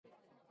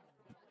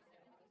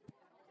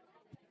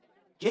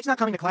Jake's not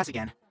coming to class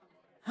again.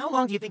 How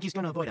long do you think he's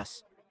going to avoid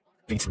us?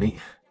 Beats me.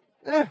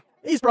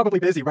 He's probably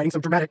busy writing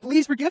some dramatic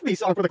 "Please Forgive Me"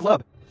 song for the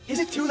club. Is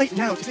it too late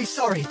now to say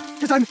sorry?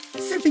 Because I'm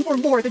simping for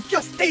more than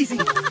just Daisy!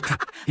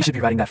 He should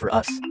be writing that for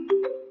us.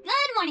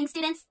 Good morning,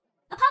 students.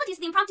 Apologies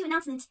for the impromptu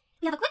announcement.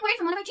 We have a quick word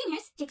from one of our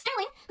juniors, Jake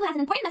Sterling, who has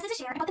an important message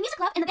to share about the music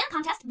club and the band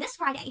contest this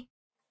Friday.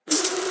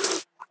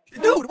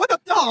 Dude, what the...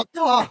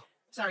 Oh.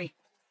 Sorry.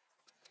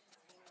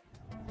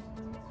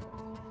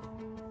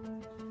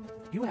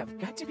 You have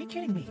got to be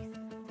kidding me.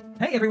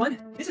 Hey everyone,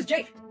 this is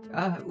Jake.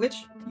 Which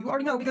you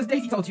already know because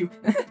Daisy told you.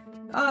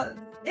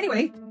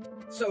 Anyway,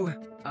 so,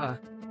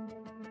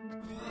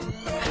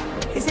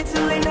 Is it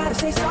too late now to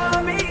say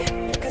sorry?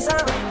 Cause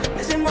I'm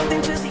missing more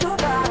than just your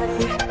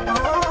body.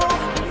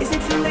 Oh, is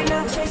it too late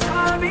now to say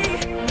sorry?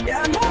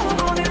 Yeah, I know I'm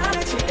holding on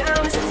let you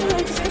down. Is it too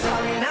late to say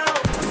sorry now?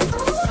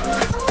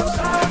 I'm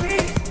sorry.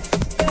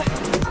 Yeah.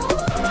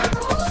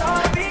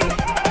 Sorry.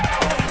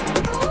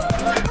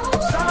 Yeah.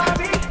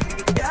 Sorry.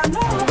 Yeah, I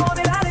know I'm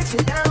holding on let you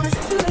down. Is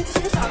it too late to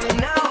say sorry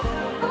now?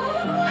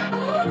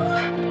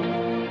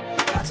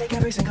 I'll take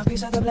every single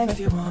piece of the blame if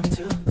you want me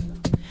to.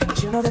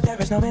 But you know that there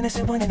is no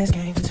innocent one in this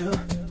game for two.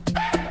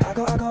 I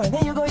go, and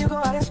then you go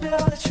out and spill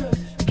all the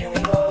truth. Can we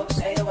both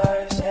say the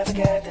words and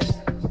forget this?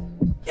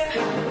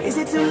 Yeah. Is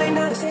it too late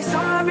now to say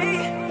sorry?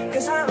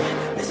 Cause I'm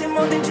missing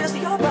more than just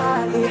your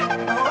body.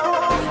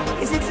 Oh,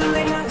 is it too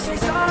late now to say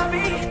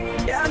sorry?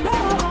 Yeah, I know